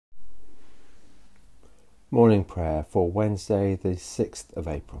Morning prayer for Wednesday, the 6th of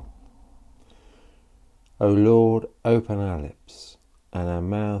April. O Lord, open our lips, and our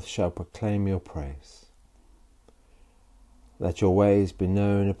mouth shall proclaim your praise. Let your ways be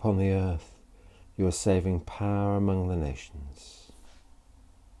known upon the earth, your saving power among the nations.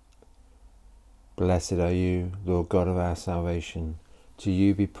 Blessed are you, Lord God of our salvation. To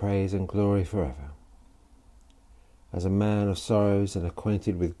you be praise and glory forever. As a man of sorrows and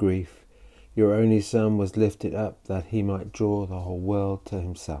acquainted with grief, your only Son was lifted up that he might draw the whole world to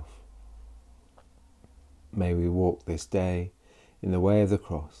himself. May we walk this day in the way of the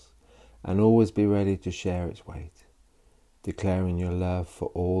cross and always be ready to share its weight, declaring your love for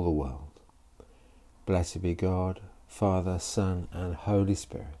all the world. Blessed be God, Father, Son, and Holy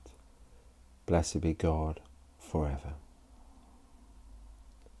Spirit. Blessed be God forever.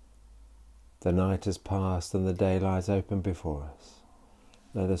 The night has passed and the day lies open before us.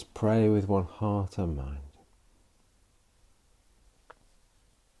 Let us pray with one heart and mind.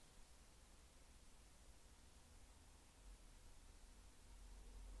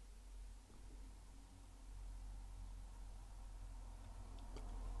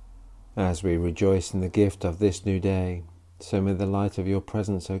 As we rejoice in the gift of this new day, so may the light of your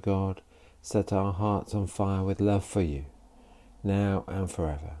presence, O God, set our hearts on fire with love for you, now and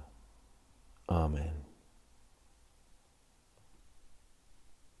forever. Amen.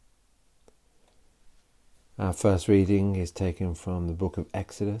 Our first reading is taken from the book of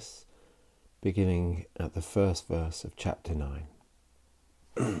Exodus, beginning at the first verse of chapter 9.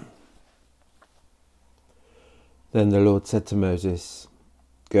 Then the Lord said to Moses,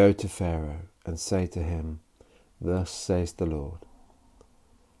 "Go to Pharaoh and say to him, Thus says the Lord,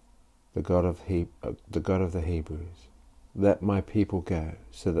 the God of the Hebrews, let my people go,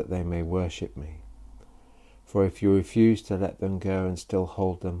 so that they may worship me. For if you refuse to let them go and still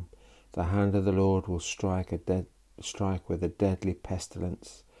hold them, the hand of the Lord will strike with a deadly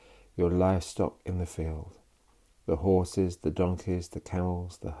pestilence your livestock in the field, the horses, the donkeys, the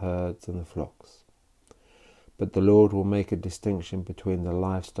camels, the herds, and the flocks. But the Lord will make a distinction between the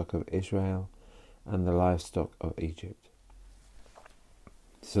livestock of Israel and the livestock of Egypt,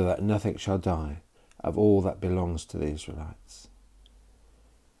 so that nothing shall die of all that belongs to the Israelites."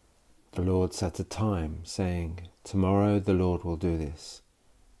 The Lord set a time, saying, "Tomorrow the Lord will do this."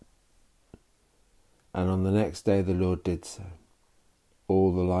 And on the next day the Lord did so.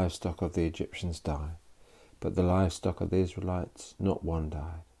 All the livestock of the Egyptians died, but the livestock of the Israelites, not one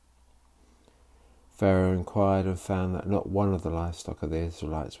died. Pharaoh inquired and found that not one of the livestock of the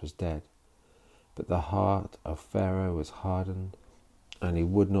Israelites was dead. But the heart of Pharaoh was hardened, and he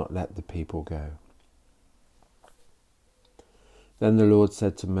would not let the people go. Then the Lord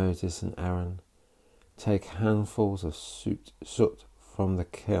said to Moses and Aaron, "Take handfuls of soot from the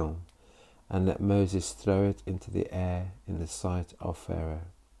kiln, and let Moses throw it into the air in the sight of Pharaoh.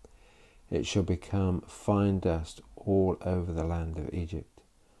 It shall become fine dust all over the land of Egypt,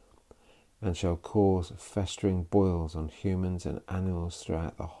 and shall cause festering boils on humans and animals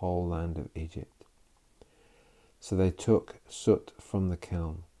throughout the whole land of Egypt." So they took soot from the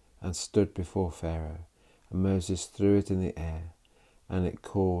kiln and stood before Pharaoh, and Moses threw it in the air, and it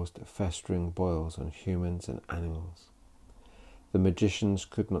caused festering boils on humans and animals. The magicians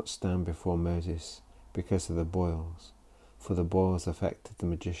could not stand before Moses because of the boils, for the boils affected the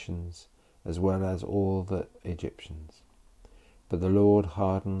magicians as well as all the Egyptians. But the Lord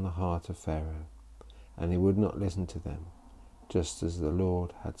hardened the heart of Pharaoh, and he would not listen to them, just as the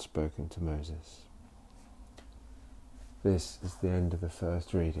Lord had spoken to Moses. This is the end of the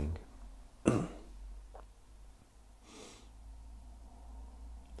first reading.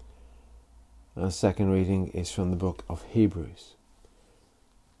 Our second reading is from the book of Hebrews,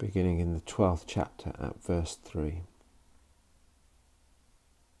 beginning in the 12th chapter at verse 3.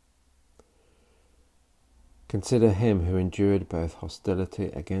 Consider him who endured both hostility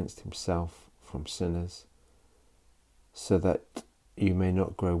against himself from sinners, so that you may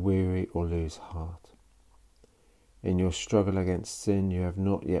not grow weary or lose heart. In your struggle against sin, you have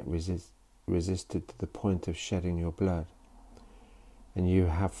not yet resisted to the point of shedding your blood, and you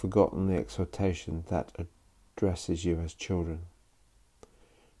have forgotten the exhortation that addresses you as children.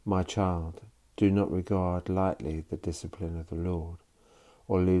 My child, do not regard lightly the discipline of the Lord,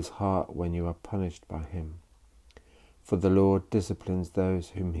 or lose heart when you are punished by him. For the Lord disciplines those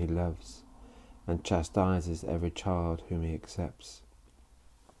whom he loves, and chastises every child whom he accepts.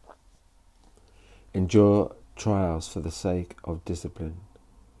 Endure trials for the sake of discipline.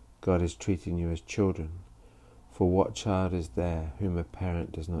 God is treating you as children. For what child is there whom a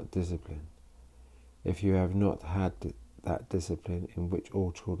parent does not discipline? If you have not had that discipline in which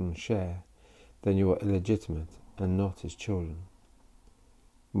all children share, then you are illegitimate and not his children.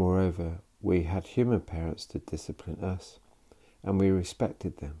 Moreover, we had human parents to discipline us, and we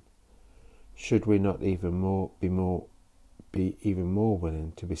respected them. Should we not be even more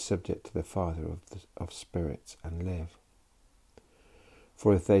willing to be subject to the Father of spirits and live?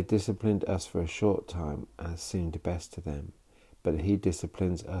 For if they disciplined us for a short time as seemed best to them, but he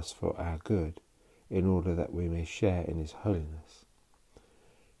disciplines us for our good, in order that we may share in his holiness.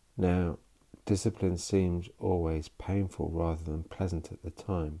 Now, discipline seems always painful rather than pleasant at the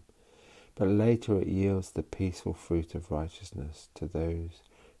time, but later it yields the peaceful fruit of righteousness to those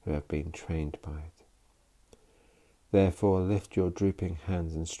who have been trained by it. Therefore lift your drooping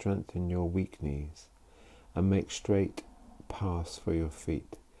hands and strengthen your weak knees, and make straight paths for your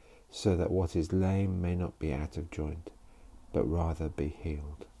feet, so that what is lame may not be out of joint, but rather be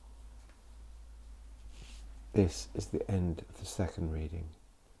healed. This is the end of the second reading.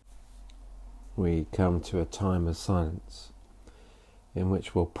 We come to a time of silence in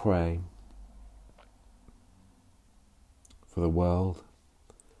which we'll pray for the world,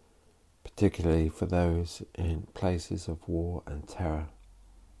 particularly for those in places of war and terror,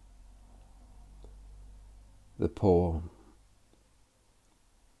 the poor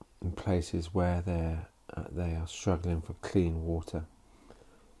in places where they are struggling for clean water,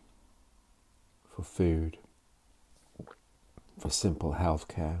 for food, for simple health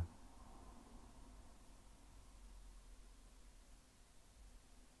care.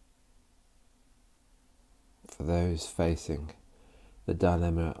 For those facing the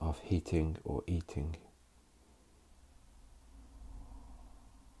dilemma of heating or eating.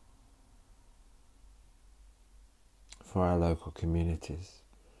 For our local communities.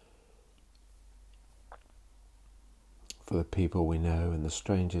 For the people we know and the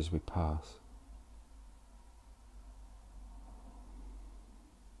strangers we pass.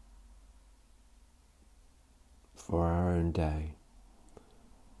 For our own day.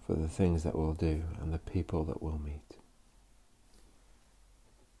 For the things that we'll do and the people that we'll meet.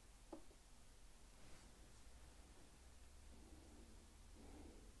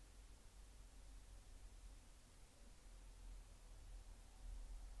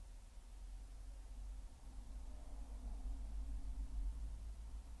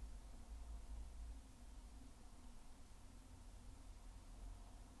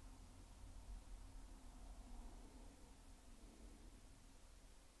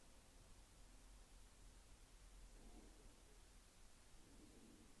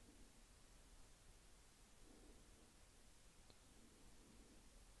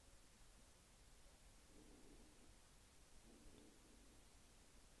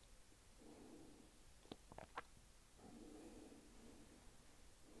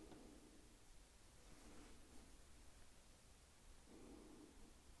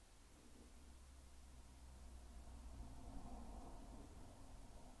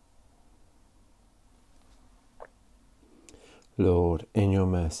 Lord, in your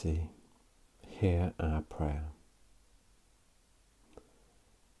mercy, hear our prayer.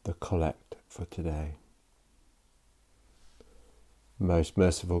 The collect for today. Most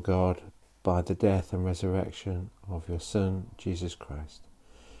merciful God, by the death and resurrection of your Son, Jesus Christ,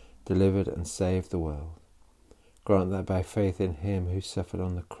 delivered and saved the world, grant that by faith in him who suffered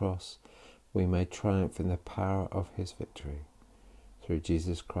on the cross, we may triumph in the power of his victory. Through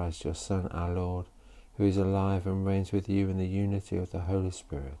Jesus Christ, your Son, our Lord, who is alive and reigns with you in the unity of the Holy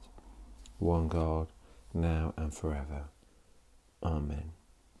Spirit, one God, now and forever. Amen.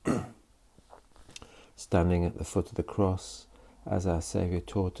 Standing at the foot of the cross, as our Saviour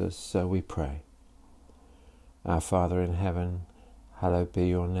taught us, so we pray. Our Father in heaven, hallowed be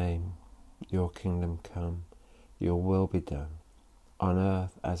your name. Your kingdom come, your will be done, on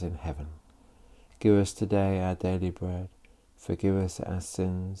earth as in heaven. Give us today our daily bread. Forgive us our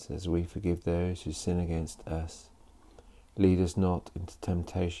sins as we forgive those who sin against us. Lead us not into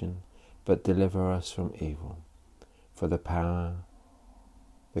temptation, but deliver us from evil. For the power,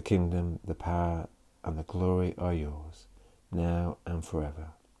 the kingdom, the power, and the glory are yours, now and forever.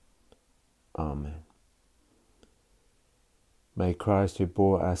 Amen. May Christ, who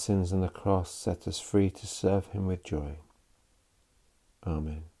bore our sins on the cross, set us free to serve him with joy.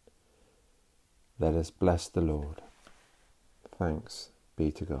 Amen. Let us bless the Lord. Thanks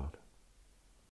be to God.